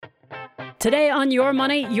Today on Your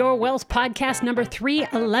Money, Your Wealth podcast number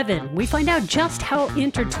 311, we find out just how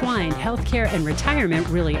intertwined healthcare and retirement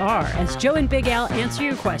really are as Joe and Big Al answer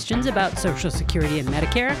your questions about Social Security and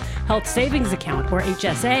Medicare, Health Savings Account or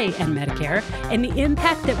HSA and Medicare, and the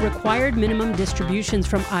impact that required minimum distributions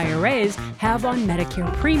from IRAs have on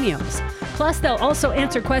Medicare premiums. Plus, they'll also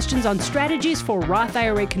answer questions on strategies for Roth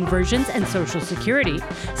IRA conversions and Social Security,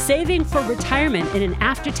 saving for retirement in an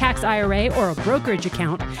after-tax IRA or a brokerage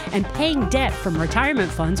account, and paying debt from retirement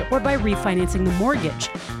funds or by refinancing the mortgage.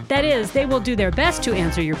 That is, they will do their best to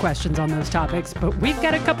answer your questions on those topics, but we've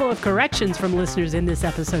got a couple of corrections from listeners in this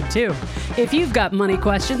episode too. If you've got money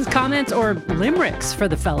questions, comments, or limericks for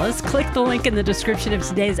the fellas, click the link in the description of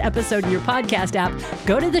today's episode in your podcast app,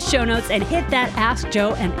 go to the show notes, and hit that Ask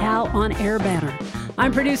Joe and Al on Air banner.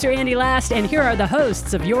 I'm producer Andy Last, and here are the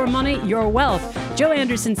hosts of Your Money, Your Wealth, Joe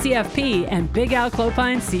Anderson, CFP, and Big Al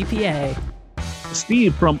Clopine, CPA.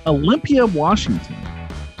 Steve from Olympia, Washington.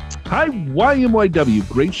 Hi, YMYW.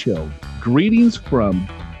 Great show. Greetings from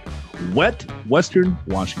wet Western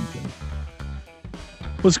Washington.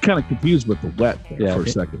 Was kind of confused with the wet there for a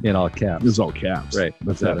second. In all caps. It was all caps. Right.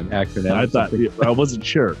 Was that an acronym? I thought, I wasn't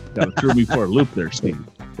sure. That threw me for a loop there, Steve.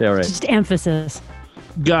 Yeah, right. Just emphasis.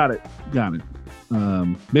 Got it.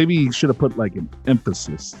 Maybe you should have put like an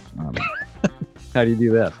emphasis on it. How do you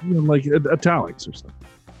do that? Like italics or something.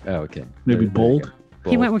 Oh, okay. Maybe bold.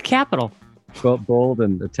 He went with capital. Well, bold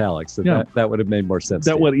and italics. So that would have made more sense.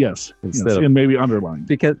 That would, yes. And maybe underline.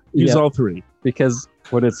 Because use all three. Because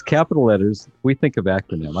when it's capital letters, we think of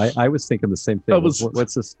acronym. I was thinking the same thing.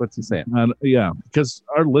 What's this? What's he saying? Yeah, because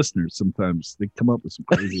our listeners sometimes they come up with some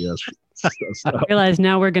crazy ass stuff. I realize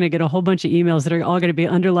now we're going to get a whole bunch of emails that are all going to be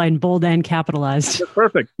underlined, bold, and capitalized. That's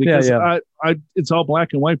perfect. Because it's all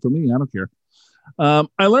black and white for me. I don't care.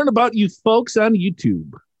 I learned about you folks on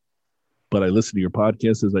YouTube, but I listen to your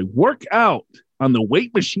podcast as I work out on the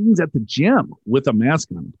weight machines at the gym with a mask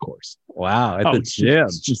on, of course. Wow, at the gym.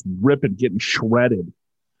 Just ripping, getting shredded.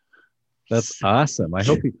 That's awesome. I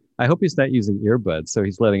hope he's not using earbuds, so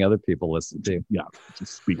he's letting other people listen to. Yeah,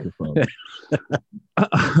 just speakerphone.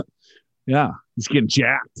 Yeah, he's getting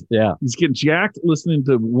jacked. Yeah. He's getting jacked listening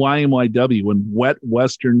to YMYW in wet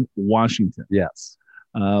Western Washington. Yes.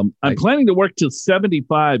 I'm planning to work till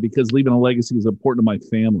 75 because leaving a legacy is important to my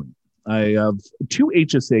family. I have 2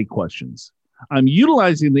 HSA questions. I'm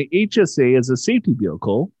utilizing the HSA as a safety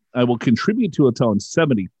vehicle. I will contribute to it until I'm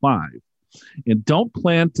 75 and don't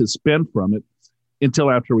plan to spend from it until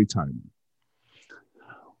after retirement.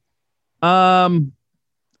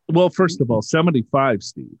 Well, first of all, 75,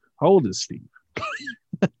 Steve. How old is Steve?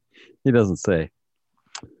 He doesn't say.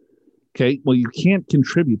 Okay. Well, you can't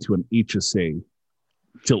contribute to an HSA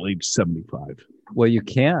till age 75. Well, you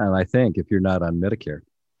can, I think, if you're not on Medicare.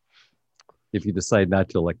 If you decide not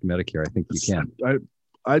to elect Medicare, I think you can.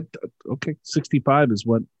 Okay. 65 is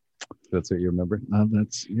what. That's what you remember?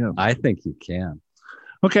 Yeah. I think you can.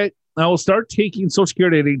 Okay. I will start taking Social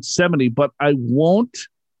Security at age 70, but I won't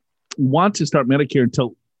want to start Medicare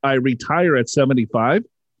until I retire at 75.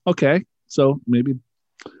 Okay. So maybe,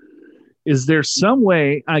 is there some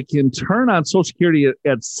way I can turn on Social Security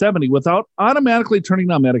at 70 without automatically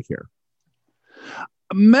turning on Medicare?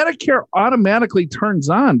 Medicare automatically turns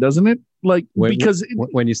on, doesn't it? Like, because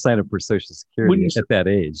when you sign up for Social Security at that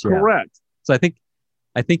age. Correct. Yeah. So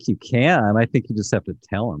I think you can. I think you just have to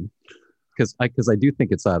tell them because I do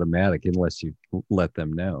think it's automatic unless you let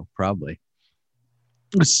them know, probably.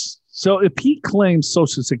 So if he claims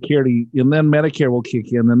Social Security and then Medicare will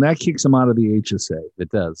kick in, then that kicks him out of the HSA.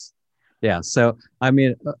 It does. Yeah. So, I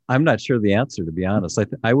mean, I'm not sure the answer, to be honest.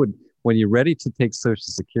 I would, when you're ready to take Social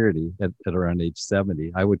Security at around age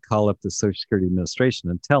 70, I would call up the Social Security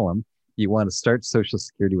Administration and tell them you want to start Social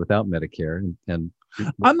Security without Medicare. And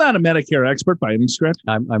I'm not a Medicare expert by any stretch.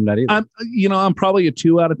 I'm not either. I'm probably a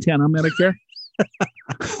 2 out of 10 on Medicare.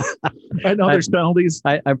 I know there's penalties.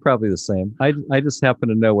 I'm probably the same. I just happen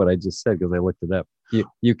to know what I just said because I looked it up.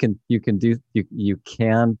 You can do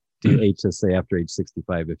HSA after age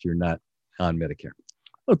 65 if you're not on Medicare.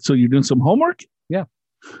 Oh, so you're doing some homework? Yeah.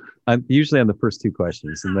 I'm usually on the first 2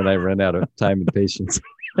 questions, and then I run out of time and patience.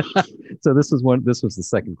 So this was the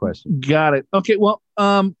second question. Got it. Okay. Well,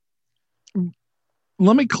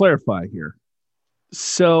 let me clarify here.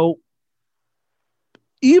 So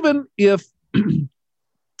even if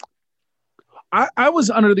I was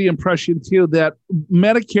under the impression too that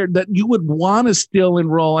Medicare, that you would want to still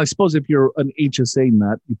enroll. I suppose if you're an HSA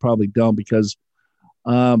nut, you probably don't, because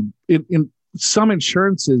in some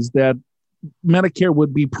insurances that Medicare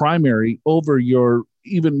would be primary over even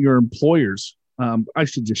your employers. I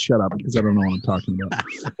should just shut up because I don't know what I'm talking about.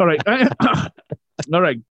 All right. All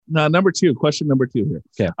right. Question number two here.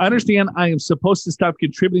 Okay. I understand I am supposed to stop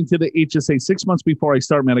contributing to the HSA 6 months before I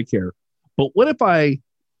start Medicare. But what if I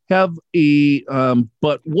have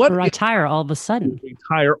retire all of a sudden?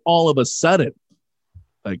 Retire all of a sudden.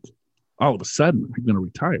 Like, all of a sudden, I'm going to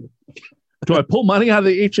retire. Do I pull money out of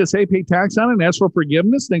the HSA, pay tax on it, and ask for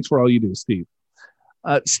forgiveness? Thanks for all you do, Steve.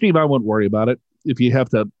 Steve, I wouldn't worry about it if you have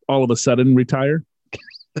to all of a sudden retire.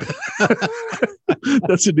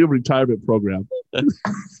 That's a new retirement program.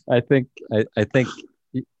 I think.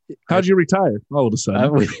 How'd you retire all of a sudden? I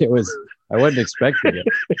wasn't expecting it.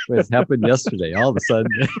 It happened yesterday. All of a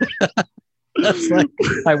sudden, that's like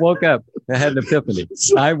I woke up. I had an epiphany.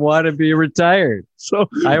 I want to be retired. So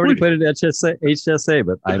I already put it in HSA,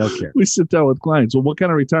 but I don't care. We sit down with clients. Well, what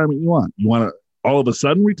kind of retirement you want? You want all of a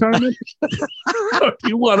sudden retirement? Or do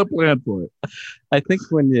you want to plan for it? I think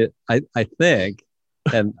I think,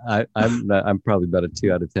 and I'm probably about a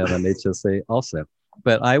 2 out of 10 on HSA also.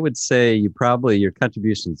 But I would say your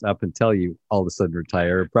contributions up until you all of a sudden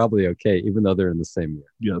retire are probably okay, even though they're in the same year.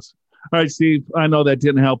 Yes. All right, Steve, I know that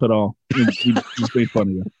didn't help at all. He just made fun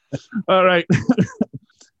of you. All right.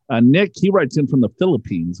 Nick, he writes in from the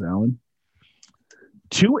Philippines, Alan.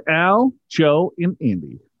 To Al, Joe, and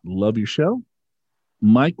Andy, love your show.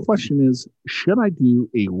 My question is, should I do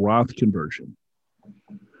a Roth conversion?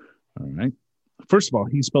 All right. First of all,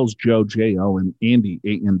 he spells Joe, J-O, and Andy,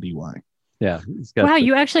 A-N-D-Y. Yeah. Wow,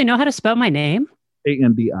 you actually know how to spell my name?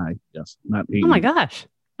 A-N-D-I, yes, not A-N-D. Oh my gosh.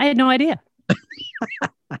 I had no idea.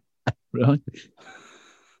 Really?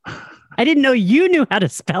 I didn't know you knew how to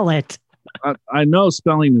spell it. I know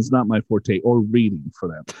spelling is not my forte, or reading for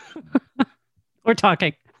that. Or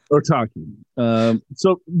talking.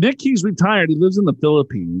 So Nick, he's retired. He lives in the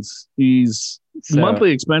Philippines.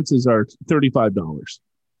 Monthly expenses are $35.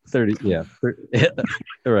 30, yeah.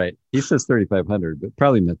 All right. He says $3,500, but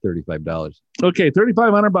probably meant $35. Okay,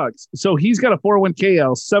 $3,500. So he's got a 401k,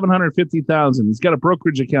 $750,000. He's got a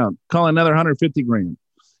brokerage account. Call another $150,000.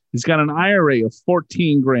 He's got an IRA of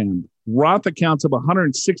 $14,000, Roth accounts of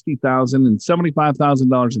 $160,000, and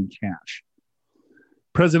 $75,000 in cash.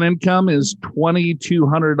 Present income is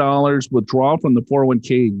 $2,200 withdrawal from the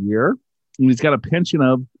 401k a year, and he's got a pension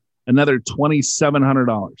of another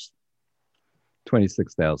 $2,700.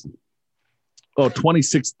 26,000. Oh,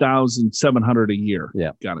 26,700 a year.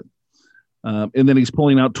 Yeah, got it. And then he's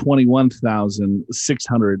pulling out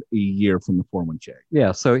 21,600 a year from the 401k.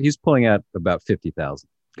 Yeah, so he's pulling out about 50,000.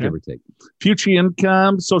 Give or take. Future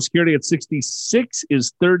income, Social Security at 66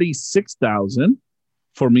 is 36,000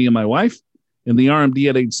 for me and my wife, and the RMD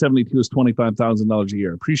at age 72 is $25,000 a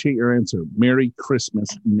year. Appreciate your answer. Merry Christmas,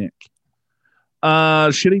 Nick.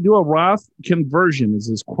 Should he do a Roth conversion? Is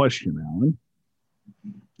his question, Alan.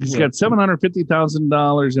 He's got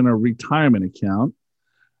 $750,000 in a retirement account,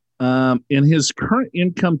 and his current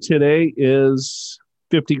income today is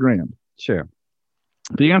 $50,000. Sure.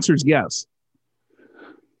 The answer is yes.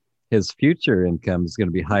 His future income is going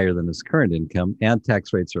to be higher than his current income, and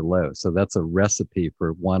tax rates are low. So that's a recipe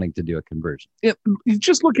for wanting to do a conversion. You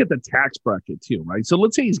just look at the tax bracket too, right? So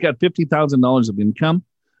let's say he's got $50,000 of income,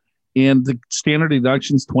 and the standard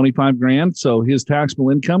deduction is $25,000. So his taxable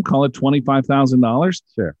income, call it $25,000.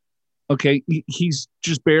 Sure. Okay, he's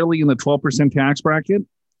just barely in the 12% tax bracket.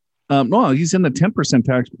 No, he's in the 10%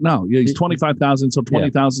 tax. No, yeah, he's 25,000. So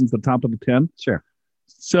 20,000 is the top of the 10. Sure.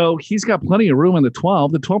 So he's got plenty of room in the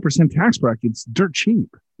 12. The 12% tax bracket's dirt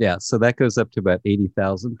cheap. Yeah, so that goes up to about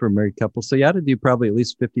 80,000 for a married couple. So you ought to do probably at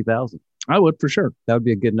least 50,000. I would, for sure. That would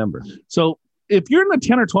be a good number. So if you're in the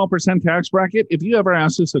 10 or 12% tax bracket, if you ever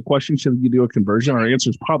ask us a question, should you do a conversion? Our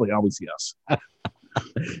answer is probably always yes.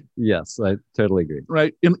 Yes, I totally agree.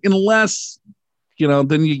 Right. Unless,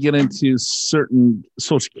 then you get into certain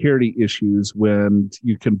Social Security issues when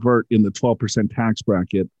you convert in the 12% tax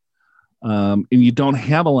bracket. And you don't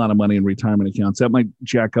have a lot of money in retirement accounts, that might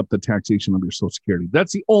jack up the taxation of your Social Security.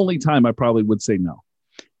 That's the only time I probably would say no.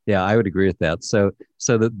 Yeah, I would agree with that. So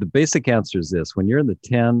the basic answer is this: when you're in the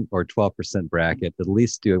 10 or 12% bracket, at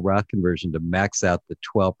least do a Roth conversion to max out the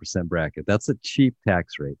 12% bracket. That's a cheap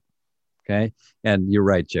tax rate. Okay. And you're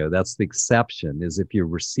right, Joe. That's the exception, is if you're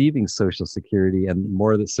receiving Social Security and the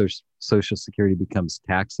more that Social Security becomes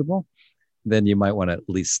taxable, then you might want to at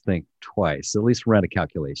least think twice, at least run a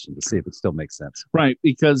calculation to see if it still makes sense. Right.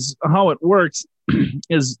 Because how it works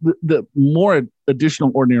is the more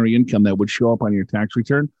additional ordinary income that would show up on your tax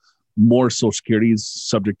return, more Social Security is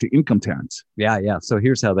subject to income tax. Yeah. So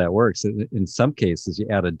here's how that works. In some cases, you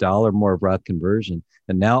add $1 more of Roth conversion,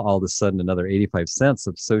 and now all of a sudden another 85 cents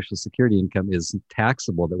of Social Security income is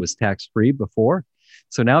taxable that was tax-free before.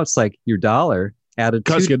 So now it's like your dollar added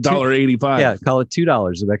 $1.85. Yeah, call it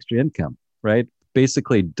 $2 of extra income, right?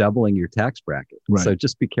 basically doubling your tax bracket. Right. So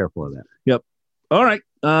just be careful of that. Yep. All right.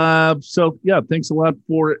 So yeah, thanks a lot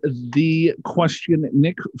for the question,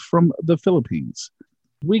 Nick from the Philippines.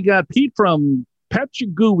 We got Pete from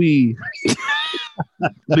Pachagui.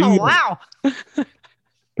 Oh, wow.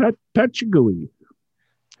 Pachagui.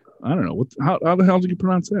 I don't know. How the hell do you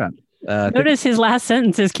pronounce that? Notice his last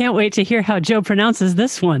sentences. Can't wait to hear how Joe pronounces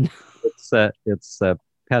this one. It's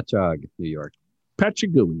Patchogue, New York.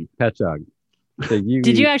 Pachagui. Patchogue.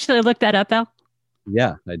 Did you actually look that up, Al?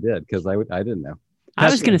 Yeah, I did, because I didn't know. I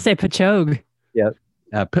was going to say Pachogue. Yeah.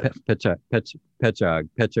 Patchogue.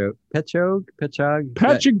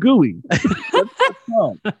 Pachagui.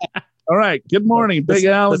 All right. Good morning, Big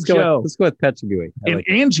Al and Joe. Let's go with Pachagui. And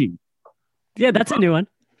Angie. Yeah, that's a new one.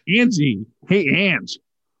 Angie. Hey, Ange.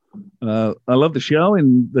 I love the show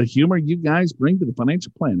and the humor you guys bring to the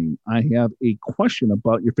financial planning. I have a question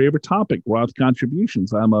about your favorite topic, Roth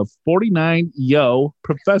contributions. I'm a 49-yo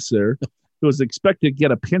professor who is expected to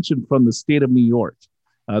get a pension from the state of New York.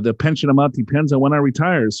 The pension amount depends on when I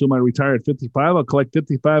retire. Assume I retire at 55, I'll collect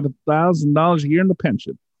 $55,000 a year in the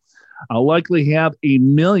pension. I'll likely have $1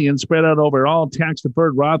 million spread out over all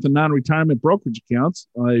tax-deferred Roth and non-retirement brokerage accounts.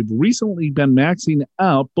 I've recently been maxing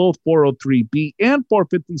out both 403B and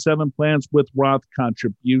 457 plans with Roth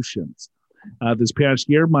contributions. This past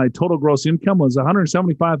year, my total gross income was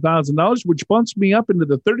 $175,000, which bumps me up into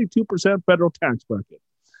the 32% federal tax bracket.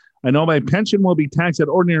 I know my pension will be taxed at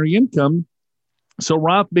ordinary income, so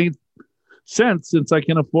Roth made sense since I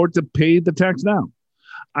can afford to pay the tax now.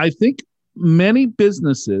 I think many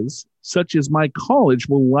businesses, such as my college,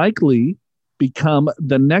 will likely become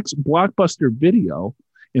the next Blockbuster Video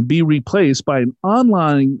and be replaced by an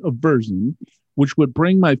online version, which would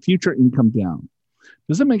bring my future income down.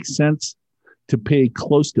 Does it make sense to pay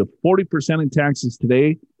close to 40% in taxes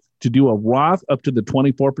today to do a Roth up to the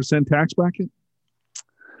 24% tax bracket?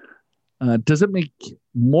 Does it make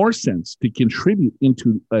more sense to contribute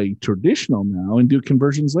into a traditional now and do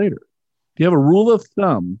conversions later? Do you have a rule of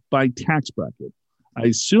thumb by tax bracket? I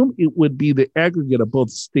assume it would be the aggregate of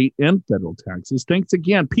both state and federal taxes. Thanks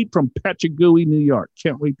again, Pete from Pachagui, New York.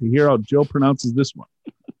 Can't wait to hear how Joe pronounces this one.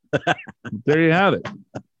 There you have it.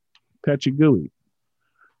 Pachagui.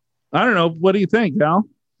 I don't know. What do you think, Al?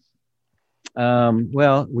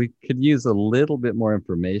 Well, we could use a little bit more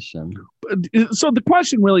information. So the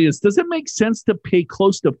question really is, does it make sense to pay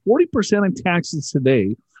close to 40% in taxes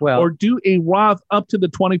today, or do a Roth up to the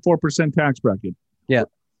 24% tax bracket? Yeah.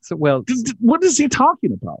 So, what is he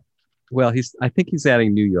talking about? Well, I think he's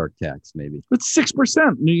adding New York tax, maybe. It's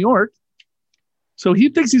 6%, New York. So he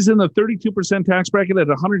thinks he's in the 32% tax bracket at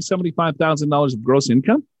 $175,000 of gross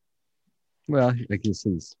income? Well, I guess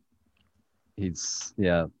he's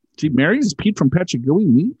yeah. Gee, married? Is Pete from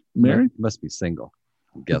Pachagui married? Must be single,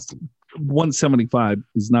 I'm guessing. 175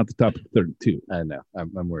 is not the top of 32. I know.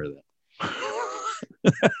 I'm aware of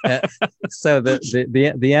that. So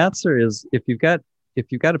the answer is, if you've got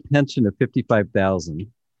a pension of $55,000,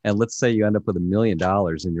 and let's say you end up with $1 million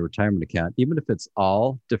in your retirement account, even if it's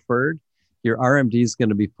all deferred, your RMD is going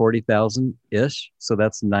to be 40,000 ish. So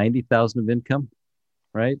that's 90,000 of income,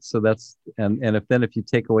 right? So that's and if you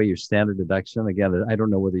take away your standard deduction, again, I don't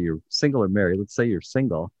know whether you're single or married. Let's say you're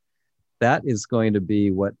single. That is going to be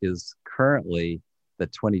what is currently the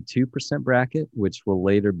 22% bracket, which will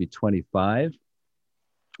later be 25.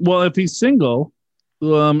 Well, if he's single,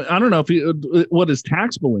 I don't know what his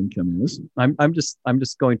taxable income is. I'm just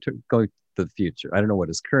going to the future. I don't know what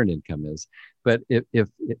his current income is, but if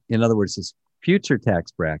in other words, his future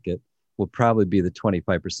tax bracket will probably be the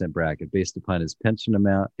 25% bracket based upon his pension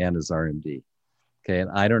amount and his RMD. Okay,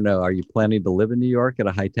 and I don't know. Are you planning to live in New York at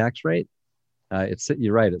a high tax rate?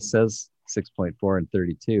 You're right. It says 6.4 and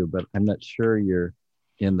 32, but I'm not sure you're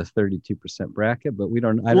in the 32% bracket. But we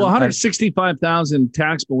don't. 165,000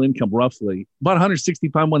 taxable income, roughly about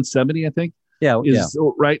 165, 170, I think.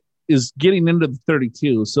 Right. Is getting into the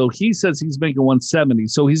 32. So he says he's making 170.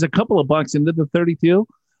 So he's a couple of bucks into the 32.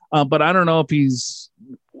 But I don't know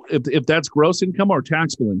if that's gross income or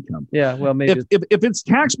taxable income. Yeah, well, maybe if it's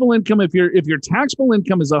taxable income, if your taxable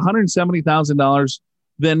income is $170,000,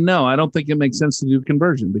 then no, I don't think it makes sense to do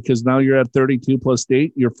conversion, because now you're at 32 plus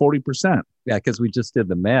 8, you're 40%. Yeah, because we just did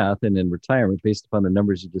the math, and in retirement, based upon the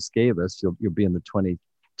numbers you just gave us, you'll be in the 22%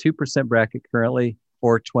 bracket currently,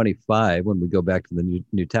 or 25 when we go back to the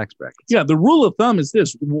new tax brackets. Yeah, the rule of thumb is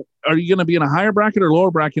this: are you going to be in a higher bracket or lower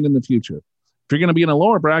bracket in the future? If you're going to be in a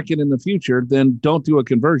lower bracket in the future, then don't do a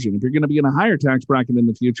conversion. If you're going to be in a higher tax bracket in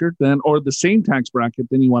the future, or the same tax bracket,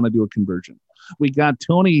 then you want to do a conversion. We got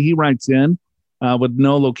Tony. He writes in with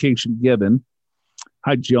no location given.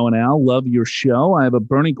 Hi, Joe and Al. Love your show. I have a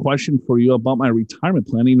burning question for you about my retirement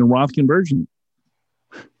planning and Roth conversion.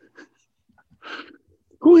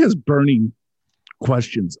 Who has burning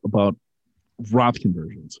questions about Roth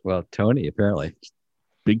conversions? Well, Tony, apparently.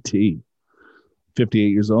 Big T, 58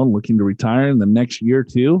 years old, looking to retire in the next year or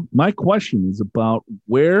two. My question is about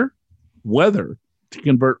whether to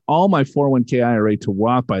convert all my 401k IRA to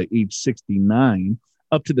Roth by age 69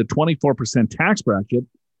 up to the 24% tax bracket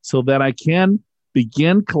so that I can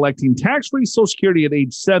begin collecting tax-free Social Security at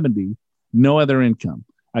age 70, no other income.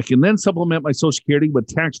 I can then supplement my Social Security with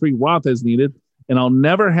tax-free Roth as needed, and I'll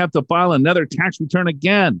never have to file another tax return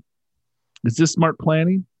again. Is this smart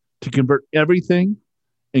planning to convert everything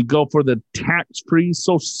and go for the tax-free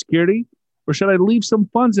Social Security? Or should I leave some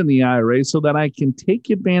funds in the IRA so that I can take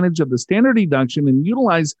advantage of the standard deduction and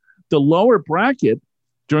utilize the lower bracket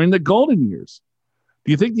during the golden years?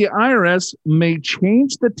 Do you think the IRS may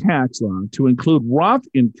change the tax law to include Roth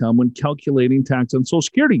income when calculating tax on Social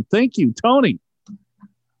Security? Thank you, Tony.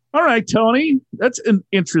 All right, Tony, that's an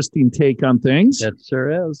interesting take on things. That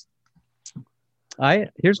sure is.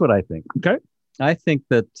 Here's what I think. Okay. I think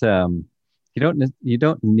that you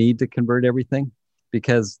don't need to convert everything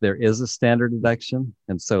because there is a standard deduction.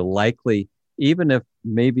 And so likely, even if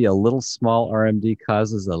maybe a little small RMD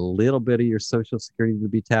causes a little bit of your Social Security to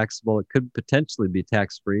be taxable, it could potentially be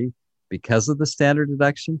tax-free because of the standard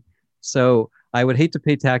deduction. So I would hate to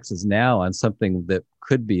pay taxes now on something that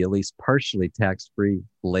could be at least partially tax-free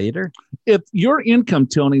later. If your income,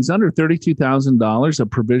 Tony, is under $32,000 of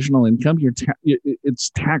provisional income,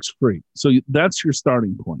 it's tax-free. So that's your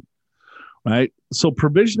starting point, right? So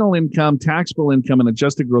provisional income, taxable income, and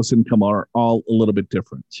adjusted gross income are all a little bit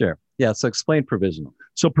different. Sure. Yeah. So explain provisional.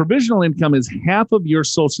 So provisional income is half of your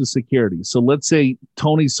Social Security. So let's say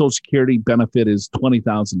Tony's Social Security benefit is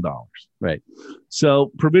 $20,000. Right.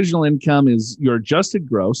 So provisional income is your adjusted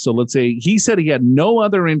gross. So let's say he said he had no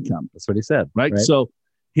other income. That's what he said. Right. So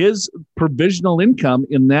his provisional income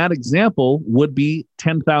in that example would be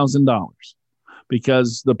 $10,000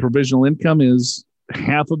 because the provisional income is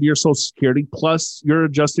half of your Social Security plus your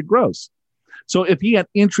adjusted gross. So if he had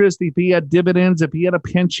interest, if he had dividends, if he had a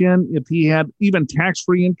pension, if he had even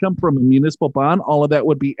tax-free income from a municipal bond, all of that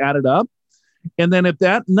would be added up. And then if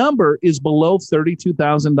that number is below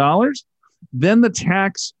 $32,000, then the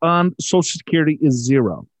tax on Social Security is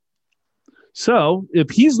zero. So if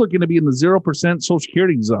he's looking to be in the 0% Social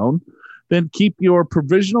Security zone, then keep your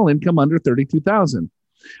provisional income under $32,000.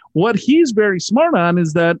 What he's very smart on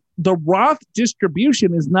is that the Roth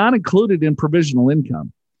distribution is not included in provisional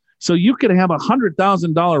income. So you could have a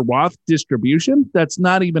 $100,000 Roth distribution that's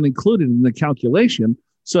not even included in the calculation.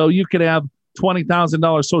 So you could have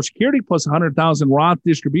 $20,000 Social Security plus $100,000 Roth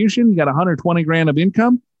distribution. You got $120,000 of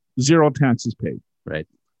income, zero taxes paid. Right.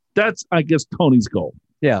 That's, I guess, Tony's goal.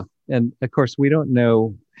 Yeah. And of course, we don't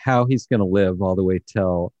know how he's going to live all the way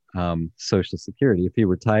till Social Security. If he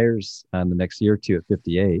retires in the next year or two at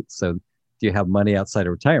 58, so do you have money outside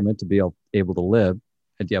of retirement to be able to live?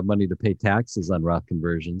 And do you have money to pay taxes on Roth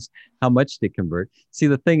conversions? How much do you convert? See,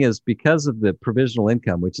 the thing is, because of the provisional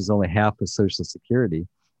income, which is only half of Social Security,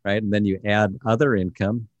 right? And then you add other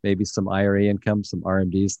income, maybe some IRA income, some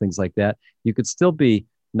RMDs, things like that. You could still be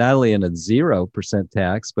not only in a 0%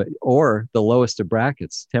 tax, or the lowest of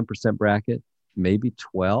brackets, 10% bracket, maybe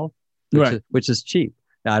 12, which is cheap.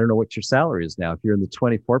 Now, I don't know what your salary is now. If you're in the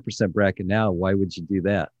 24% bracket now, why would you do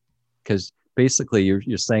that? Because basically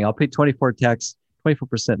you're saying, I'll pay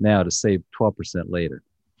 24% now to save 12% later.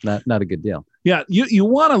 Not a good deal. Yeah, you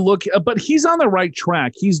want to look, but he's on the right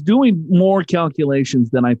track. He's doing more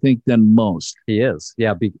calculations than most. He is,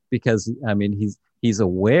 yeah, because I mean he's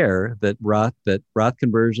aware that Roth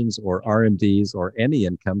conversions or RMDs or any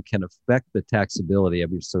income can affect the taxability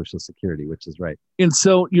of your Social Security, which is right. And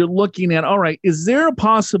so you're looking at, all right, is there a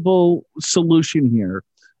possible solution here?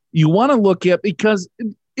 You want to look at, because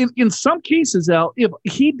in some cases, Al, if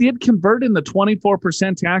he did convert in the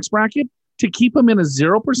 24% tax bracket to keep him in a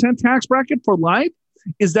 0% tax bracket for life,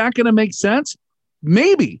 is that going to make sense?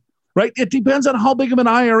 Maybe, right? It depends on how big of an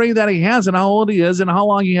IRA that he has and how old he is and how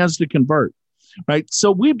long he has to convert, right?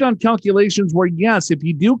 So we've done calculations where, yes, if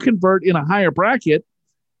you do convert in a higher bracket,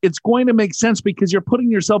 it's going to make sense because you're putting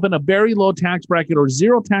yourself in a very low tax bracket or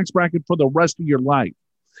zero tax bracket for the rest of your life.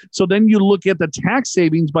 So then you look at the tax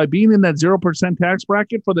savings by being in that 0% tax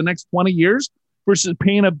bracket for the next 20 years versus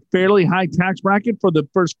paying a fairly high tax bracket for the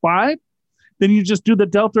first 5. Then you just do the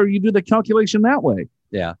delta, or you do the calculation that way.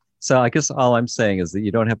 Yeah. So I guess all I'm saying is that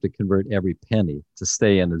you don't have to convert every penny to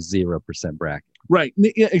stay in a 0% bracket. Right.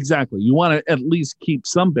 Yeah, exactly. You want to at least keep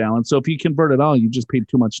some balance. So if you convert it all, you just paid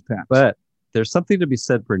too much tax. But there's something to be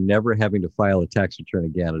said for never having to file a tax return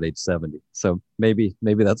again at age 70. So maybe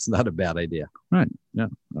that's not a bad idea. Right. Yeah.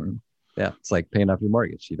 I don't know. Yeah. It's like paying off your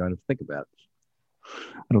mortgage. You don't have to think about it.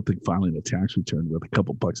 I don't think filing a tax return with a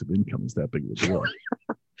couple bucks of income is that big of a deal.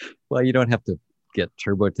 Well, you don't have to get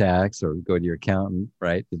TurboTax or go to your accountant,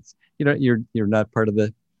 right? It's you're not part of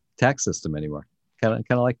the tax system anymore. Kind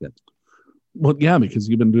of like that. Well, yeah, because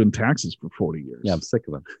you've been doing taxes for 40 years. Yeah, I'm sick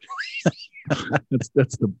of them.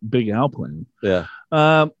 That's the Big Al plan. Yeah.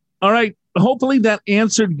 All right. Hopefully that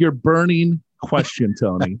answered your burning question,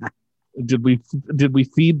 Tony. Did we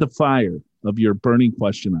feed the fire of your burning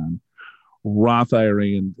question on Roth IRA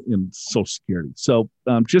and Social Security? So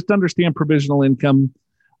just understand provisional income.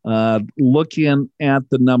 Look in at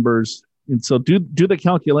the numbers, and so do the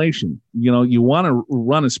calculation. You want to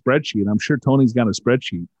run a spreadsheet. I'm sure Tony's got a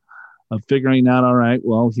spreadsheet of figuring out, all right,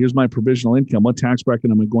 well, here's my provisional income. What tax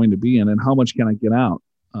bracket am I going to be in, and how much can I get out?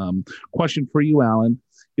 Question for you, Alan,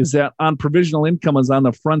 is that on provisional income is on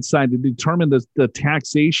the front side to determine the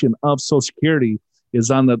taxation of Social Security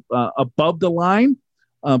is on the above the line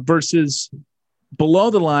versus below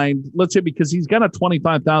the line. Let's say because he's got a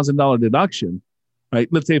 $25,000 deduction, right?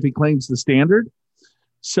 Let's say if he claims the standard.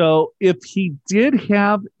 So if he did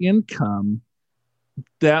have income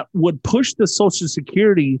that would push the Social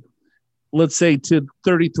Security, let's say to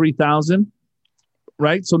 33,000,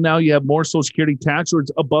 right? So now you have more Social Security tax, or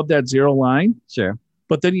it's above that zero line. Sure.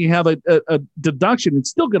 But then you have a deduction. It's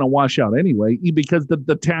still going to wash out anyway because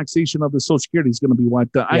the taxation of the Social Security is going to be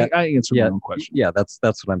wiped out. Yeah. I answered my own question. Yeah, that's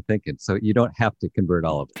what I'm thinking. So you don't have to convert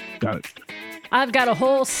all of it. Got it. I've got a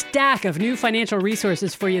whole stack of new financial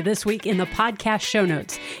resources for you this week in the podcast show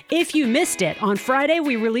notes. If you missed it, on Friday,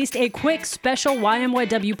 we released a quick special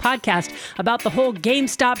YMYW podcast about the whole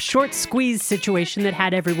GameStop short squeeze situation that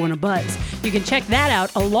had everyone abuzz. You can check that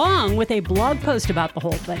out along with a blog post about the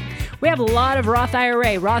whole thing. We have a lot of Roth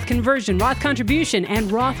IRA, Roth conversion, Roth contribution,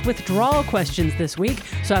 and Roth withdrawal questions this week.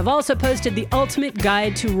 So I've also posted the ultimate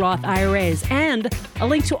guide to Roth IRAs and a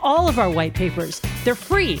link to all of our white papers. They're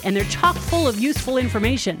free and they're chock full of useful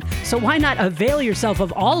information. So why not avail yourself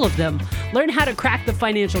of all of them? Learn how to crack the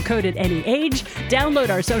financial code at any age, download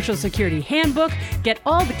our Social Security handbook, get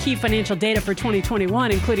all the key financial data for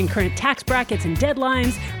 2021, including current tax brackets and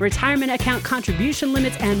deadlines, retirement account contribution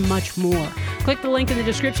limits, and much more. Click the link in the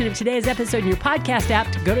description of today's episode in your podcast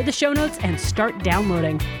app to go to the show notes and start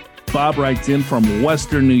downloading. Bob writes in from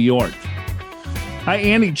Western New York. Hi,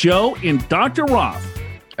 Andy, Joe, and Dr. Roth.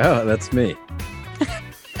 Oh, that's me.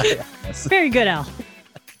 Very good, Al.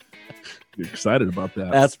 You're excited about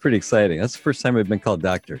that. That's pretty exciting. That's the first time I've been called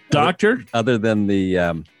doctor. Doctor? Other than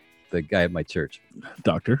the guy at my church.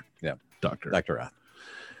 Doctor? Yeah. Doctor. Dr. Roth.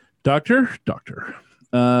 Doctor.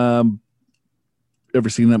 Ever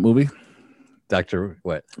seen that movie? Doctor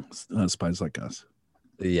what? Spies Like Us.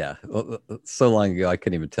 Yeah. Well, so long ago, I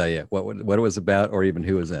couldn't even tell you what it was about or even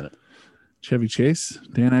who was in it. Chevy Chase,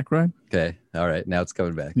 Dan Aykroyd. Okay. All right. Now it's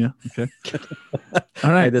coming back. Yeah. Okay.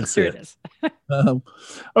 All right. I did see Here it. it is.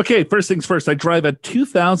 Okay. First things first. I drive a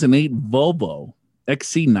 2008 Volvo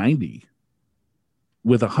XC90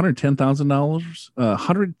 with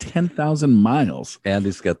 $110,000 miles.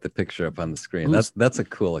 Andy's got the picture up on the screen. Ooh. That's a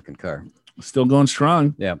cool looking car. Still going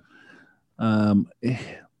strong. Yeah.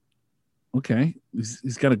 Okay.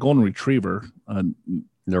 He's got a golden retriever.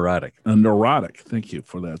 Neurotic. A neurotic. Thank you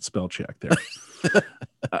for that spell check there.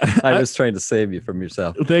 I was trying to save you from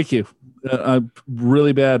yourself. Thank you. I'm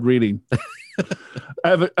really bad reading. I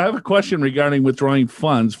have a question regarding withdrawing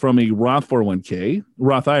funds from a Roth 401k,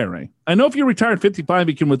 Roth IRA. I know if you retire at 55,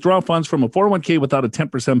 you can withdraw funds from a 401k without a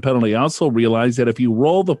 10% penalty. I also realize that if you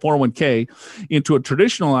roll the 401k into a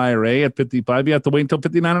traditional IRA at 55, you have to wait until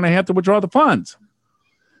 59 and a half to withdraw the funds.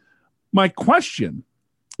 My question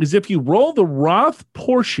is, if you roll the Roth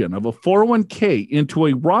portion of a 401k into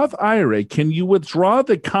a Roth IRA, can you withdraw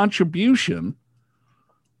the contribution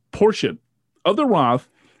portion of the Roth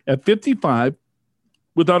at 55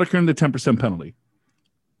 without incurring the 10% penalty?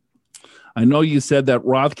 I know you said that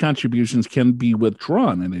Roth contributions can be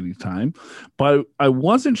withdrawn at any time, but I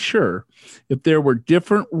wasn't sure if there were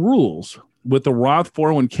different rules with the Roth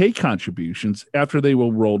 401k contributions after they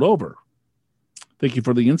were rolled over. Thank you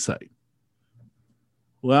for the insight.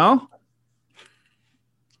 Well,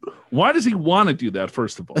 why does he want to do that,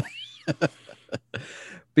 first of all?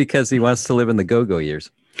 Because he wants to live in the go-go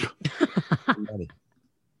years.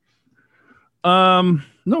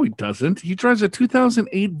 No, he doesn't. He drives a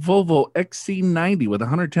 2008 Volvo XC90 with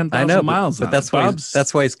 110,000 miles but on that's it.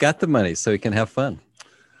 that's why he's got the money, so he can have fun.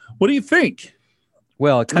 What do you think?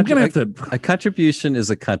 Well, I'm gonna have to. A contribution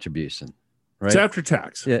is a contribution. right? It's after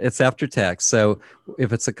tax. Yeah, it's after tax. So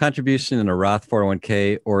if it's a contribution in a Roth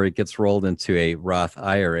 401k or it gets rolled into a Roth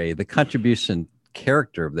IRA, the contribution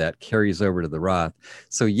character of that carries over to the Roth.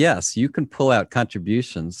 So yes, you can pull out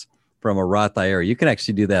contributions from a Roth IRA. You can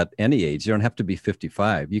actually do that any age. You don't have to be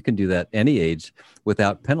 55. You can do that any age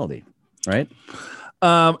without penalty, right?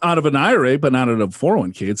 Out of an IRA, but not out of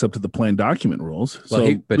 401k. It's up to the plan document rules. Well,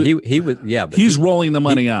 so he's rolling the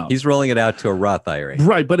money out. He's rolling it out to a Roth IRA.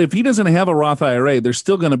 Right. But if he doesn't have a Roth IRA, there's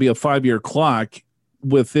still going to be a 5-year clock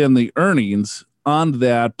within the earnings on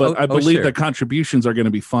that. But I believe sure. the contributions are going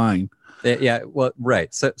to be fine. Yeah, well,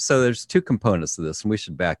 right. So there's two components to this, and we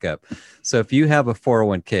should back up. So if you have a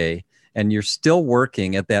 401k and you're still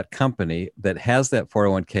working at that company that has that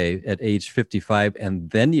 401k at age 55, and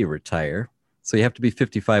then you retire, so you have to be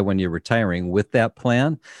 55 when you're retiring with that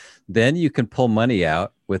plan, then you can pull money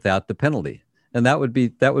out without the penalty. And that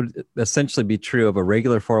would essentially be true of a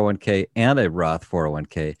regular 401k and a Roth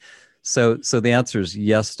 401k. So the answer is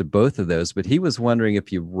yes to both of those. But he was wondering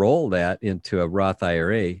if you roll that into a Roth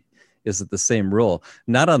IRA, is it the same rule?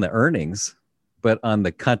 Not on the earnings, but on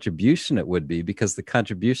the contribution it would be, because the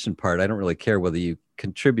contribution part, I don't really care whether you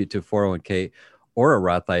contribute to a 401k or a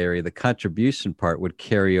Roth IRA, the contribution part would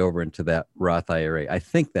carry over into that Roth IRA. I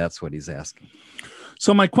think that's what he's asking.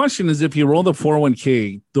 So my question is, if you roll the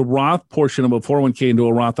 401k, the Roth portion of a 401k into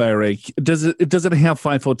a Roth IRA, does it have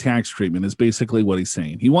FIFO tax treatment is basically what he's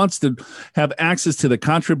saying. He wants to have access to the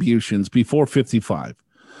contributions before 55.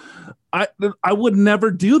 I would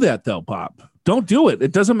never do that though, Bob. Don't do it.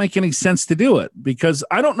 It doesn't make any sense to do it, because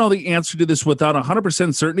I don't know the answer to this without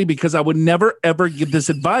 100% certainty, because I would never, ever give this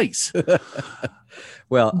advice.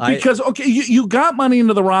 Well, okay, you got money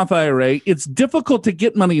into the Roth IRA. It's difficult to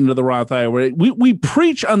get money into the Roth IRA. We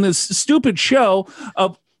preach on this stupid show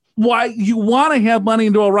of why you want to have money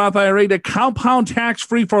into a Roth IRA to compound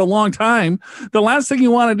tax-free for a long time. The last thing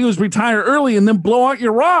you want to do is retire early and then blow out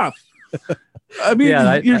your Roth. I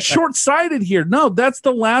mean, you're short-sighted here. No, that's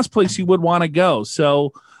the last place you would want to go.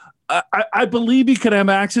 So I believe you could have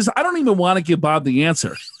access. I don't even want to give Bob the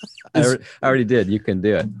answer. I already did. You can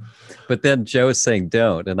do it. But then Joe is saying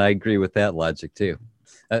don't, and I agree with that logic too.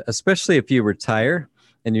 Especially if you retire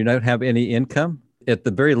and you don't have any income, at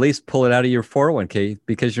the very least, pull it out of your 401k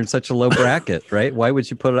because you're in such a low bracket, right? Why would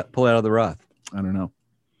you pull it out of the Roth? I don't know.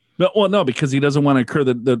 No, because he doesn't want to incur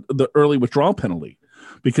the early withdrawal penalty.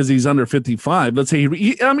 Because he's under 55. Let's say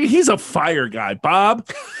he's a fire guy, Bob.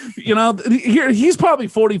 He's probably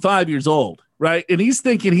 45 years old, right? And he's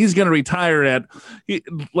thinking he's going to retire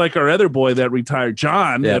like our other boy that retired,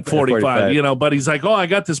 John, at 45. But he's like, I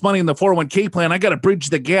got this money in the 401k plan. I got to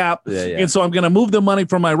bridge the gap. Yeah. And so I'm going to move the money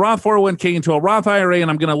from my Roth 401k into a Roth IRA,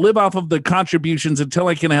 and I'm going to live off of the contributions until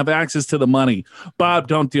I can have access to the money. Bob,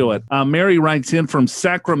 don't do it. Mary writes in from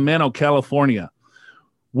Sacramento, California.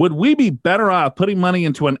 Would we be better off putting money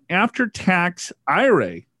into an after-tax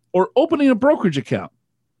IRA or opening a brokerage account?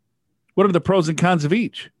 What are the pros and cons of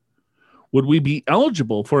each? Would we be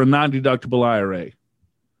eligible for a non-deductible IRA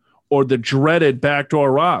or the dreaded backdoor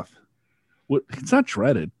Roth? It's not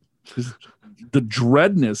dreaded. The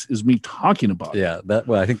dreadness is me talking about. Yeah,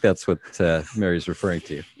 I think that's what Mary's referring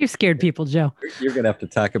to. You scared people, Joe. You're going to have to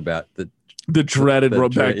talk about the dreaded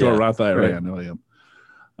backdoor Roth IRA. Right. I know I am.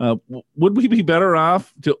 Would we be better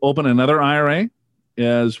off to open another IRA,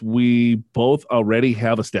 as we both already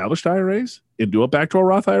have established IRAs, and do a backdoor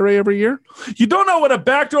Roth IRA every year? You don't know what a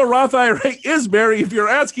backdoor Roth IRA is, Mary, if you're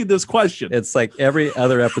asking this question. It's like every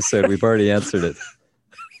other episode. We've already answered it.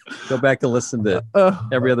 Go back and listen to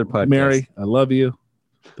every other podcast. Mary, I love you.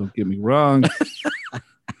 Don't get me wrong.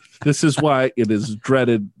 This is why it is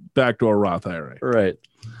dreaded backdoor Roth IRA. Right.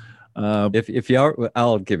 If you are,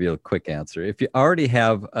 I'll give you a quick answer. If you already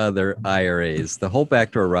have other IRAs, the whole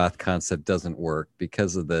backdoor Roth concept doesn't work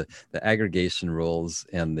because of the aggregation rules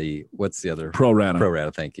and what's the other? Pro rata. Pro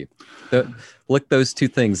rata. Thank you. Look those two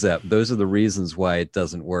things up. Those are the reasons why it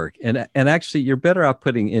doesn't work. And actually, you're better off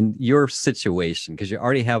putting in your situation, because you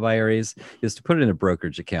already have IRAs, is to put it in a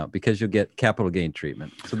brokerage account, because you'll get capital gain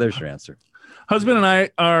treatment. So there's your answer. Husband and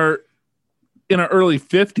I are in our early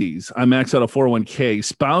 50s. I max out a 401k.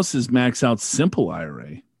 Spouses max out simple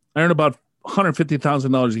IRA. I earn about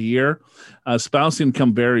 $150,000 a year. Spouse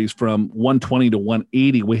income varies from 120 to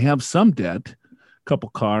 180. We have some debt, a couple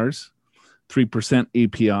cars, 3%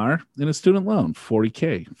 APR, and a student loan,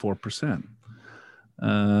 40K, 4%.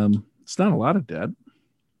 It's not a lot of debt.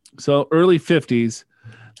 So early 50s,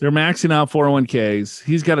 they're maxing out 401ks.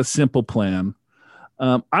 He's got a simple plan.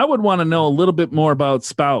 I would want to know a little bit more about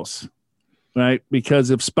spouse. Right? Because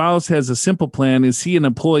if spouse has a simple plan, is he an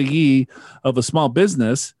employee of a small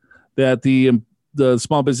business that the the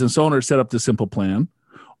small business owner set up the simple plan,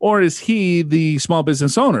 or is he the small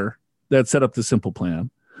business owner that set up the simple plan?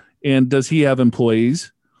 And does he have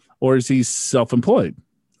employees, or is he self-employed?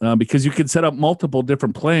 Because you could set up multiple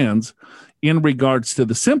different plans in regards to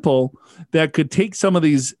the simple that could take some of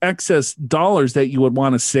these excess dollars that you would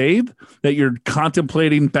want to save, that you're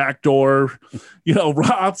contemplating backdoor,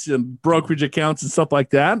 Roths and brokerage accounts and stuff like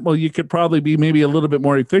that. Well, you could probably be maybe a little bit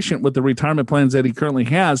more efficient with the retirement plans that he currently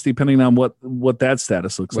has, depending on what that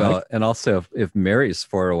status looks like. Well, and also if Mary's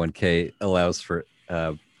 401k allows for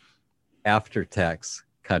after-tax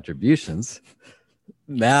contributions,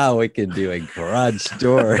 now we can do a garage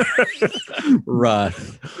door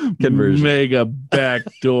Roth conversion. Mega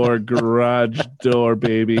backdoor garage door,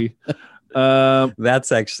 baby.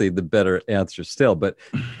 That's actually the better answer still. But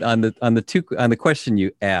on the question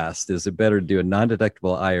you asked, is it better to do a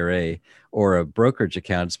non-deductible IRA or a brokerage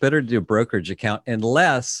account? It's better to do a brokerage account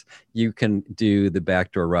unless you can do the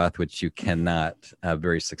backdoor Roth, which you cannot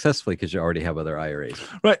very successfully because you already have other IRAs.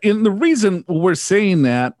 Right. And the reason we're saying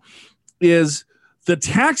that is the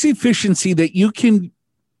tax efficiency that you can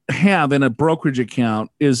have in a brokerage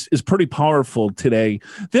account is pretty powerful today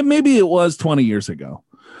than maybe it was 20 years ago.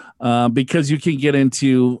 Because you can get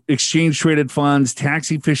into exchange traded funds,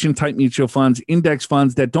 tax efficient type mutual funds, index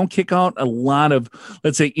funds that don't kick out a lot of,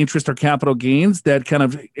 let's say, interest or capital gains that kind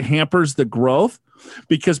of hampers the growth.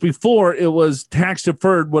 Because before it was tax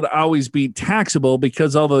deferred would always be taxable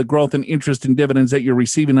because all the growth and interest and dividends that you're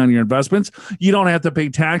receiving on your investments, you don't have to pay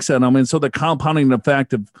tax on them. And so the compounding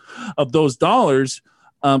effect of those dollars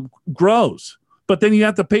grows. But then you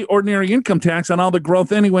have to pay ordinary income tax on all the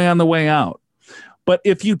growth anyway on the way out. But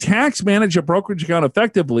if you tax manage a brokerage account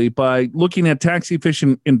effectively by looking at tax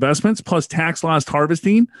efficient investments plus tax loss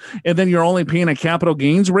harvesting, and then you're only paying a capital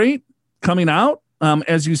gains rate coming out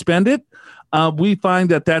as you spend it, we find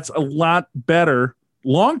that that's a lot better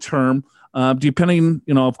long-term, depending,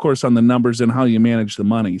 of course, on the numbers and how you manage the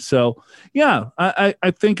money. So, yeah,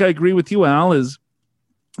 I think I agree with you, Al, is,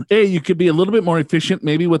 A, you could be a little bit more efficient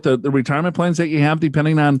maybe with the retirement plans that you have,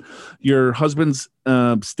 depending on your husband's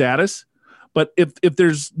status. But if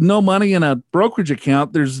there's no money in a brokerage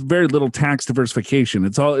account, there's very little tax diversification.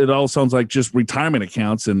 It all sounds like just retirement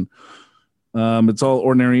accounts, and it's all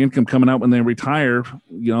ordinary income coming out when they retire,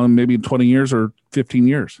 maybe 20 years or 15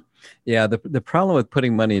 years. Yeah, the problem with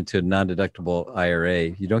putting money into a non-deductible IRA,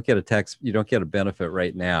 you don't get a benefit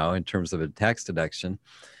right now in terms of a tax deduction.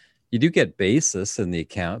 You do get basis in the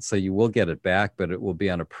account, so you will get it back, but it will be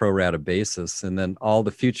on a pro rata basis, and then all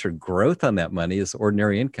the future growth on that money is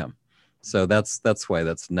ordinary income. So that's why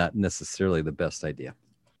that's not necessarily the best idea.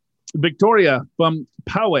 Victoria from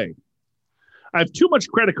Poway. I have too much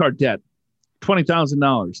credit card debt,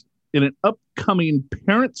 $20,000, in an upcoming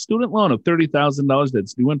parent student loan of $30,000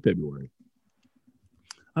 that's due in February.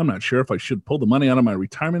 I'm not sure if I should pull the money out of my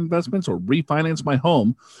retirement investments or refinance my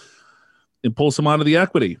home and pull some out of the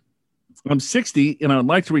equity. I'm 60 and I would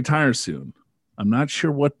like to retire soon. I'm not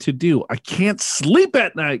sure what to do. I can't sleep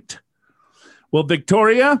at night. Well,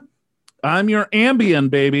 Victoria, I'm your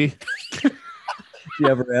Ambien, baby. Do you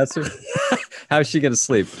have her answer? How's she going to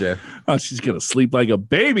sleep, Joe? Oh, she's going to sleep like a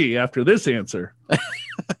baby after this answer.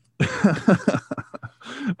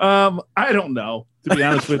 I don't know, to be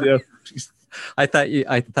honest with you. I thought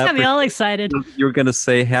got me all excited. You were going to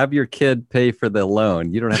say, have your kid pay for the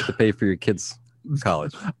loan. You don't have to pay for your kid's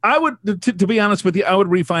college. I would, to be honest with you, I would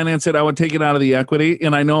refinance it. I would take it out of the equity.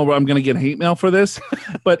 And I know I'm going to get hate mail for this,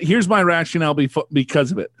 but here's my rationale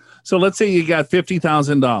because of it. So let's say you got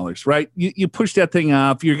 $50,000, right? You push that thing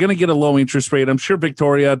off. You're going to get a low interest rate. I'm sure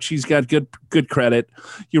Victoria, she's got good credit.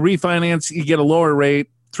 You refinance, you get a lower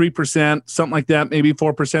rate, 3%, something like that, maybe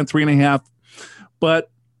 4%, 3.5%.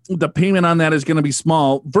 But the payment on that is going to be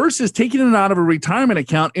small versus taking it out of a retirement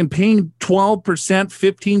account and paying 12%,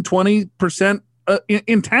 15, 20%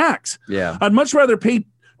 in tax. Yeah. I'd much rather pay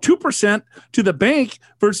 2% to the bank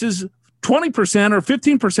versus 20% or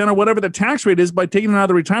 15% or whatever the tax rate is by taking it out of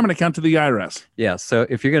the retirement account to the IRS. Yeah. So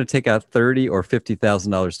if you're going to take out $30,000 or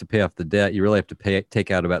 $50,000 to pay off the debt, you really have to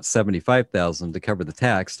take out about $75,000 to cover the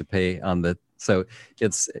tax to pay on the. So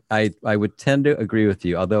it's I would tend to agree with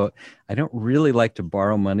you, although I don't really like to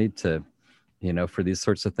borrow money to, for these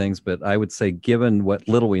sorts of things. But I would say, given what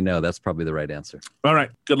little we know, that's probably the right answer. All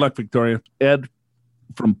right. Good luck, Victoria. Ed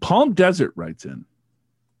from Palm Desert writes in.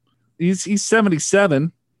 He's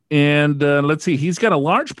 77. And let's see, he's got a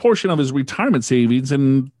large portion of his retirement savings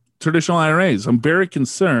in traditional IRAs. I'm very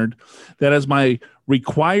concerned that as my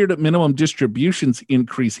required minimum distributions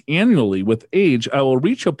increase annually with age, I will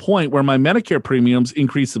reach a point where my Medicare premiums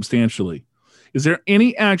increase substantially. Is there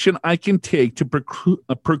any action I can take to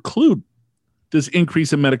preclude this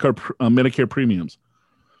increase in Medicare premiums.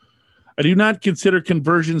 I do not consider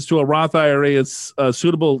conversions to a Roth IRA as a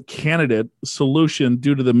suitable candidate solution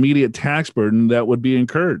due to the immediate tax burden that would be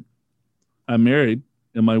incurred. I'm married,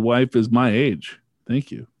 and my wife is my age.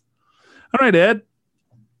 Thank you. All right, Ed.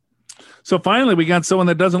 So finally, we got someone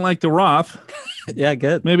that doesn't like the Roth. Yeah,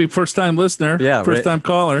 good. Maybe first-time listener. Yeah, first-time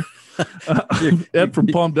caller. Ed from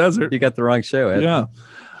Palm Desert. You got the wrong show, Ed. Yeah.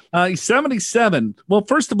 He's 77. Well,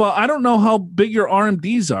 first of all, I don't know how big your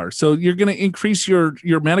RMDs are. So you're going to increase your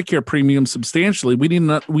Medicare premium substantially. We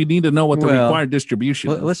need to know what the required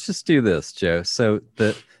distribution is. Let's just do this, Joe. So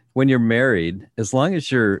when you're married, as long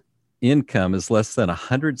as your income is less than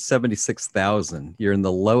 $176,000, you're in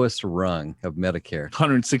the lowest rung of Medicare.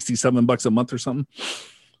 $167 a month or something.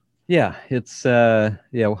 Yeah, it's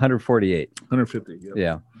 148. 150. Yep.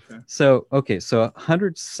 Yeah. So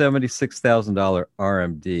 $176,000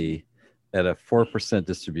 RMD at a 4%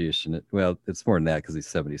 distribution. Well, it's more than that because he's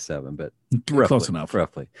 77, but roughly, close enough.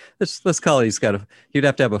 Roughly, let's call it. He'd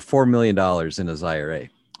have to have a $4 million in his IRA,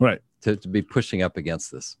 right, to be pushing up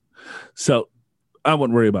against this. So I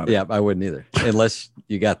wouldn't worry about it. Yeah, I wouldn't either, unless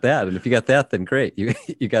you got that. And if you got that, then great. You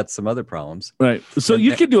got some other problems. Right. So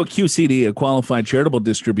you could do a QCD, a qualified charitable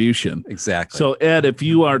distribution. Exactly. So Ed, if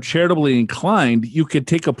you are charitably inclined, you could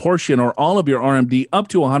take a portion or all of your RMD up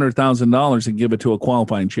to $100,000 and give it to a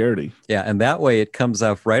qualifying charity. Yeah, and that way it comes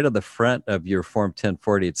off right on the front of your Form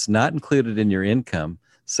 1040. It's not included in your income.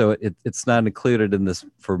 So it's not included in this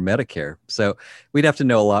for Medicare. So we'd have to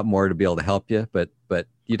know a lot more to be able to help you, but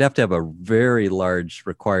you'd have to have a very large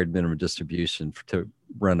required minimum distribution to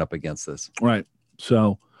run up against this. Right.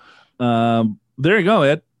 So there you go,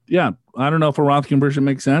 Ed. Yeah. I don't know if a Roth conversion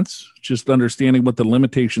makes sense. Just understanding what the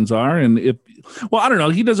limitations are. And I don't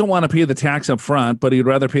know. He doesn't want to pay the tax up front, but he'd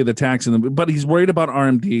rather pay the tax but he's worried about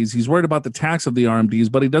RMDs. He's worried about the tax of the RMDs,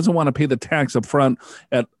 but he doesn't want to pay the tax up front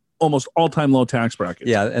at almost all-time low tax brackets.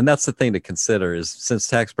 Yeah, and that's the thing to consider is since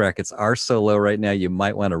tax brackets are so low right now, you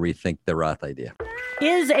might want to rethink the Roth idea.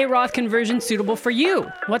 Is a Roth conversion suitable for you?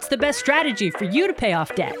 What's the best strategy for you to pay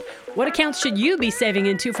off debt? What accounts should you be saving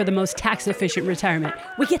into for the most tax-efficient retirement?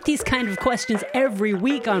 We get these kind of questions every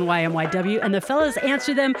week on YMYW, and the fellas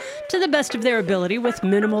answer them to the best of their ability with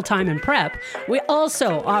minimal time and prep. We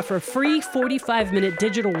also offer free 45-minute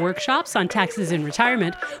digital workshops on taxes in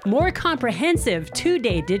retirement, more comprehensive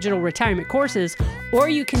 2-day digital retirement courses, or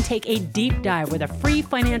you can take a deep dive with a free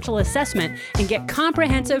financial assessment and get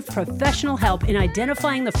comprehensive professional help in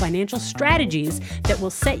identifying the financial strategies that will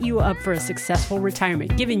set you up for a successful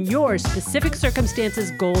retirement, given your specific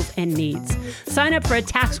circumstances, goals, and needs. Sign up for a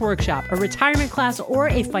tax workshop, a retirement class, or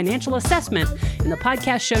a financial assessment in the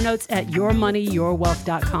podcast show notes at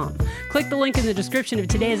yourmoneyyourwealth.com. Click the link in the description of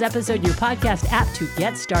today's episode in your podcast app to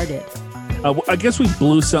get started. I guess we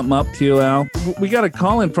blew something up to you, Al. We got a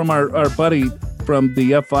call in from our buddy from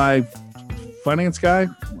the FI finance guy.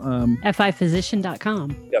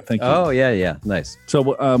 FIphysician.com. Yeah, thank you. Oh, yeah. Nice. So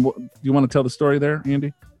you want to tell the story there,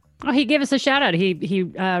 Andy? Oh, he gave us a shout out. He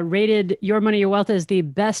rated Your Money, Your Wealth as the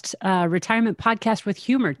best retirement podcast with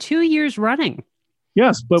humor 2 years running.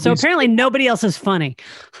 Yes. But apparently nobody else is funny.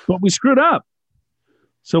 But we screwed up.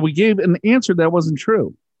 So we gave an answer that wasn't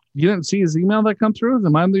true. You didn't see his email that come through?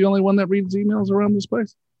 Am I the only one that reads emails around this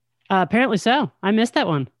place? Apparently so. I missed that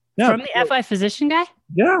one. Yeah. From the FI physician guy?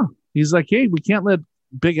 Yeah. He's like, hey, we can't let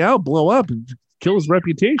Big Al blow up and kill his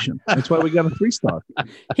reputation. That's why we got a 3-star.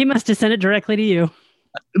 He must have sent it directly to you.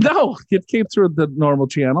 No, it came through the normal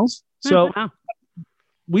channels. So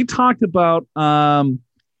we talked about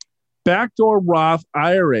backdoor Roth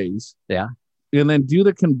IRAs. Yeah. And then do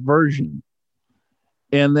the conversion.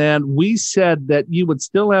 And then we said that you would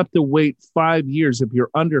still have to wait 5 years if you're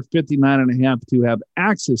under 59 and a half to have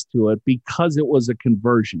access to it because it was a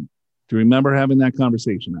conversion. Do you remember having that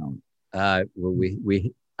conversation, Alan? Well,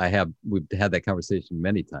 we've had that conversation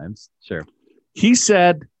many times. Sure. He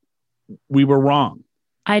said we were wrong.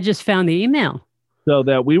 I just found the email. So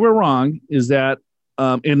that we were wrong is that,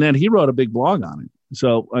 and then he wrote a big blog on it.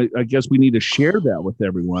 So I guess we need to share that with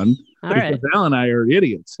everyone. All because right. Al and I are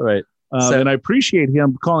idiots. Right. And I appreciate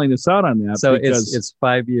him calling us out on that. So it's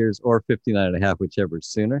 5 years or 59 and a half, whichever is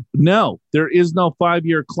sooner. No, there is no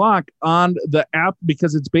 5-year clock on the app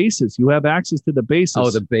because it's basis. You have access to the basis.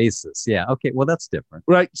 Oh, the basis. Yeah. Okay. Well, that's different.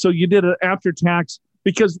 Right. So you did it after tax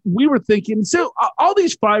because we were thinking, so all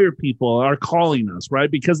these fire people are calling us,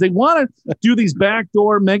 right? Because they want to do these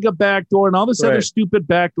backdoor, mega backdoor, and all this other stupid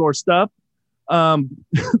backdoor stuff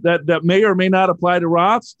that may or may not apply to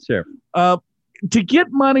Roths. Sure. To get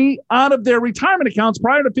money out of their retirement accounts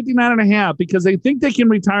prior to 59 and a half because they think they can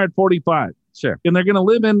retire at 45. Sure. And they're going to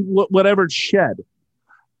live in whatever shed.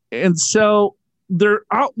 And so they're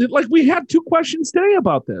out. Like we had 2 questions today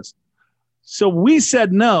about this. So we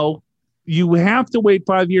said, no, you have to wait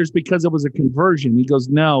 5 years because it was a conversion. He goes,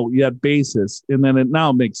 no, you have basis. And then it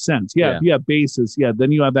now makes sense. Yeah, if you have basis,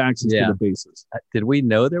 then you have access to the basis. Did we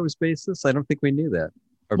know there was basis? I don't think we knew that.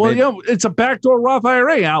 Or well, it's a backdoor Roth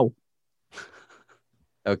IRA, Al.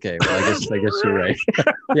 Okay, well, I guess you're right.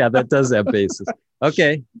 Yeah, that does have basis.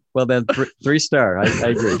 Okay, well then 3-star. I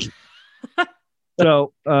agree.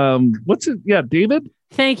 So what's it? Yeah, David?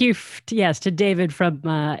 Thank you. To David from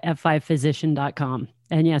f5physician.com.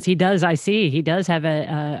 And yes, he does. I see. He does have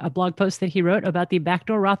a blog post that he wrote about the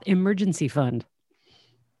backdoor Roth emergency fund.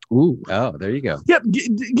 Ooh. Oh, there you go. Yeah,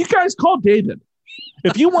 you guys call David.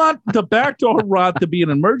 If you want the backdoor Roth to be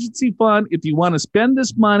an emergency fund, if you want to spend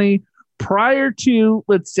this money prior to,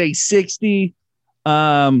 let's say, 60,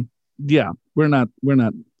 we're not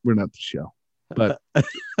the show. But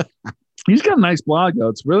he's got a nice blog though.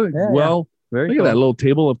 It's really very look cool. at that little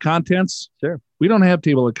table of contents. Sure. We don't have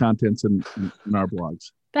table of contents in our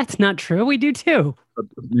blogs. That's not true. We do too. But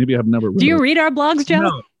maybe I've never read Do you read our blogs, Joe?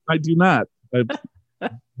 No, I do not. I'm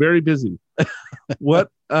very busy. What?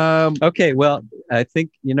 Okay, well, I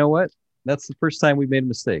think, you know what? That's the first time we made a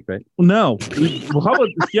mistake, right? No. Well, how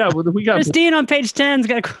about, we got Christine on page 10's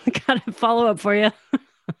got a follow-up for you.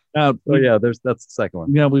 That's the second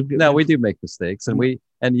one. Yeah, we do make mistakes,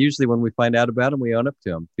 and usually when we find out about them, we own up to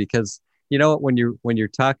them, because you know what, when you're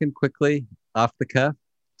talking quickly off the cuff,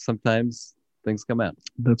 sometimes things come out.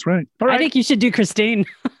 That's right. All right. I think you should do Christine.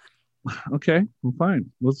 Okay, well,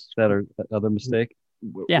 fine. Is that our other mistake?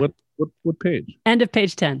 Yeah. What page? End of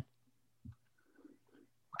page 10.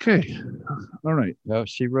 Okay. All right. No,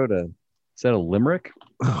 she wrote is that a limerick?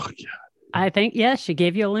 Oh, God. I think, she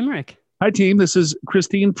gave you a limerick. Hi, team. This is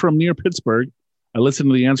Christine from near Pittsburgh. I listened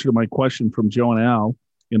to the answer to my question from Joe and Al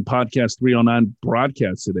in podcast 309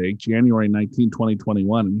 broadcast today, January 19,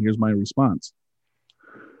 2021. And here's my response.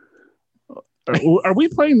 Are we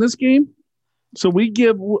playing this game? So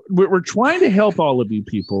we're trying to help all of you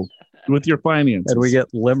people with your finances. And we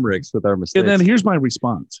get limericks with our mistakes. And then here's my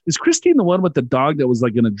response. Is Christine the one with the dog that was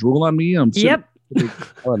like going to drool on me? Yep.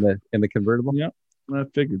 In the convertible? Yep. I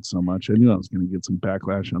figured so much. I knew I was going to get some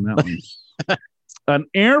backlash on that one. An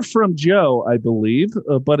error from Joe, I believe,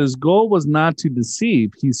 but his goal was not to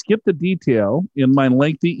deceive. He skipped the detail in my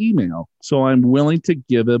lengthy email, so I'm willing to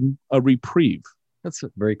give him a reprieve. That's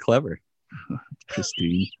very clever.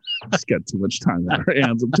 Christine, she's got too much time on her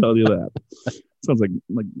hands. I'm telling you that. Sounds like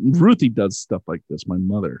Ruthie does stuff like this, my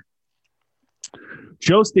mother.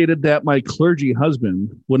 Joe stated that my clergy husband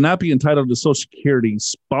would not be entitled to Social Security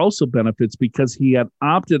spousal benefits because he had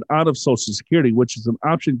opted out of Social Security, which is an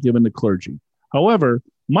option given to clergy. However,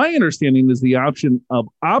 my understanding is the option of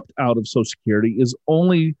opt out of Social Security is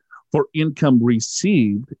only for income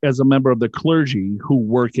received as a member of the clergy who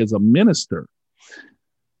work as a minister.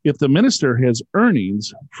 If the minister has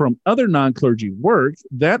earnings from other non-clergy work,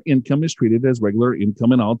 that income is treated as regular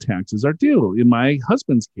income and all taxes are due. In my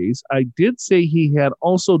husband's case, I did say he had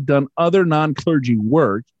also done other non-clergy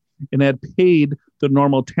work and had paid the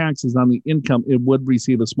normal taxes on the income. It would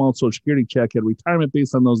receive a small Social Security check at retirement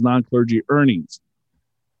based on those non-clergy earnings.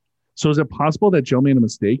 So is it possible that Joe made a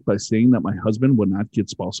mistake by saying that my husband would not get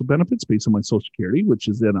spousal benefits based on my Social Security, which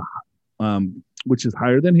is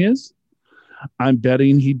higher than his? I'm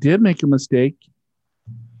betting he did make a mistake.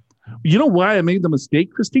 You know why I made the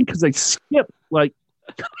mistake, Christine? Because I skipped like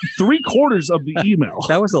 3/4 of the email.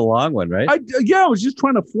 That was a long one, right? I was just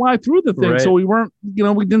trying to fly through the thing. Right. So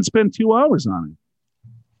we didn't spend 2 hours on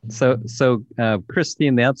it. So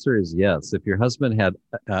Christine, the answer is yes. If your husband had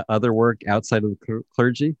other work outside of the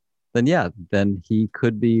clergy, then he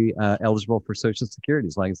could be eligible for Social Security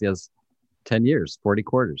as long as he has 10 years, 40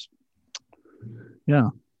 quarters. Yeah.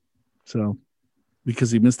 So,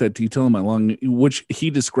 because he missed that detail in my long, which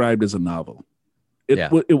he described as a novel.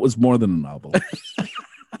 It was more than a novel.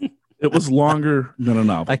 It was longer than a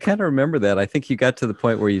novel. I kind of remember that. I think you got to the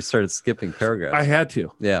point where you started skipping paragraphs. I had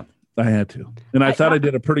to. Yeah. I had to. And I thought I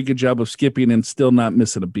did a pretty good job of skipping and still not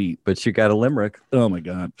missing a beat. But you got a limerick. Oh, my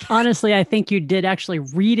God. Honestly, I think you did actually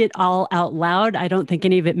read it all out loud. I don't think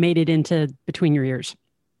any of it made it into between your ears.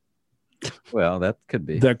 Well, that could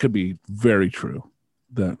be. That could be very true.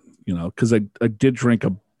 Because I did drink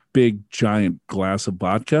a big, giant glass of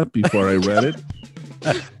vodka before I read it.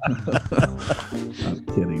 I'm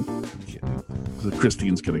kidding. So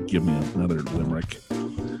Christine's going to give me another limerick.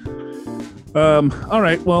 All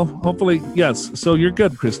right. Well, hopefully, yes. So you're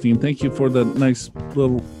good, Christine. Thank you for the nice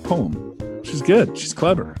little poem. She's good. She's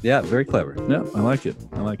clever. Yeah, very clever. Yeah, I like it.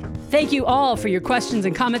 like it. Thank you all for your questions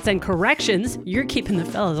and comments and corrections. You're keeping the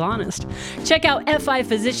fellas honest. Check out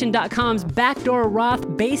FIphysician.com's Backdoor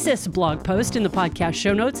Roth Basis blog post in the podcast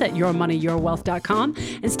show notes at yourmoneyyourwealth.com,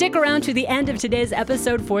 and stick around to the end of today's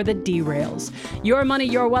episode for the derails. Your Money,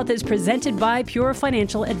 Your Wealth is presented by Pure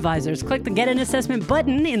Financial Advisors. Click the Get an Assessment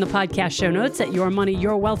button in the podcast show notes at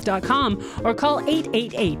yourmoneyyourwealth.com or call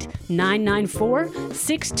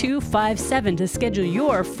 888-994-6257 to schedule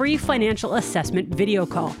your free financial assessment video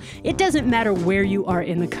call. It doesn't matter where you are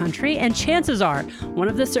in the country, and chances are one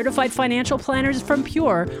of the certified financial planners from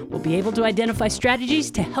Pure will be able to identify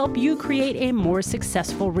strategies to help you create a more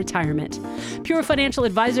successful retirement. Pure Financial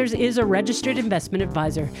Advisors is a registered investment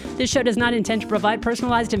advisor. This show does not intend to provide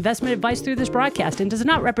personalized investment advice through this broadcast and does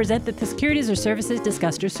not represent that the securities or services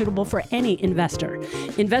discussed are suitable for any investor.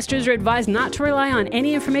 Investors are advised not to rely on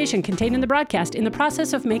any information contained in the broadcast in the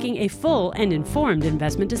process of making a full and informed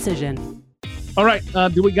investment decision. All right.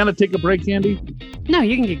 Do we got to take a break, Andy? No,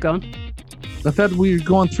 you can keep going. I thought we were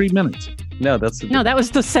going 3 minutes. No, that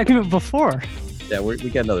was the segment before. Yeah, we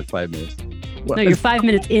got another 5 minutes. What, no, you're 5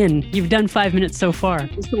 minutes in. You've done 5 minutes so far.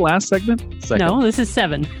 Is this the last segment? No, this is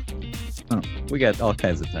 7. Oh, we got all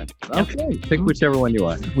kinds of time. Okay. Pick whichever one you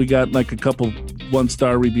want. We got like a couple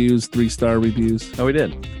 1-star reviews, 3-star reviews. Oh, we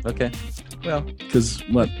did. Okay. Well, because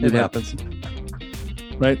what? It happens.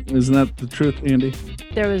 Right? Isn't that the truth, Andy?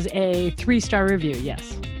 There was a 3-star review,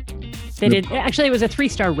 yes. They did. Actually, it was a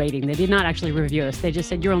 3-star rating. They did not actually review us. They just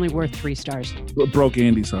said, you're only worth 3 stars. What broke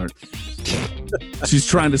Andy's heart? She's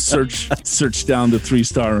trying to search down the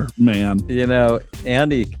 3-star man. You know,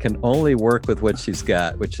 Andy can only work with what she's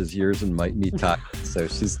got, which is yours and me talking. So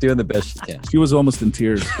she's doing the best she can. She was almost in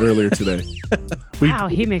tears earlier today. Wow,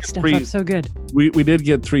 he makes stuff up so good. We did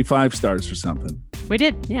get 3 5-stars or something. We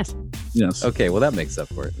did, yes. Yes. Okay, well, that makes up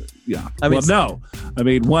for it. Yeah.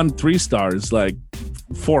 One 3-star is like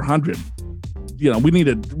 400. You know, we need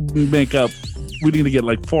to get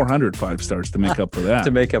like 400 5-stars to make up for that.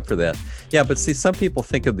 To make up for that. Yeah, but see, some people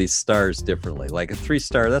think of these stars differently. Like a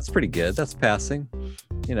 3-star, that's pretty good. That's passing.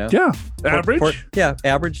 You know. Yeah. Average.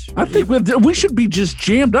 Average. I think we should be just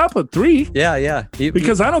jammed up at 3. Yeah.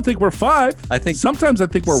 Because I don't think we're 5. Sometimes I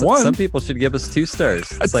think we're 1. Some people should give us 2 stars.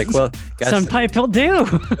 It's like, well, guys, some people do.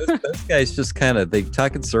 those guys just they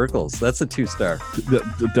talk in circles. That's a 2-star.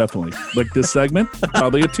 Definitely. Like this segment,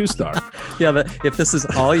 probably a 2-star. Yeah, if this is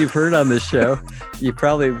all you've heard on this show, you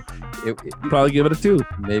probably give it a 2.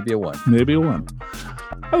 Maybe a 1. Maybe a 1.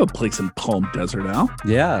 I have a place in Palm Desert, Al.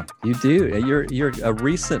 Yeah, you do. You're a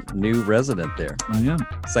recent new resident there. I am.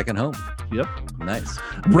 Second home. Yep. Nice.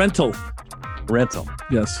 Rental.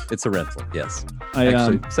 Yes. It's a rental. Yes.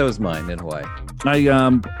 So is mine in Hawaii.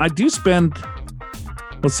 I do spend.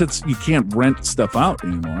 Well, since you can't rent stuff out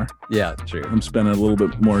anymore. Yeah, true. I'm spending a little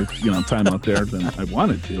bit more, time out there than I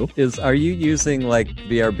wanted to. Are you using like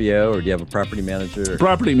VRBO, or do you have a property manager?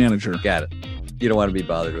 Property manager. Got it. You don't want to be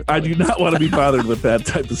bothered with that. I do not want to be bothered with that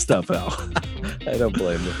type of stuff, Al. I don't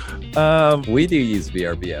blame you. We do use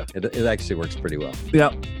VRBO. It actually works pretty well. Yeah.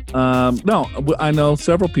 No, I know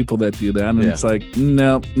several people that do that, and it's like,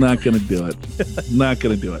 no, not going to do it. Not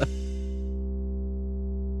going to do it.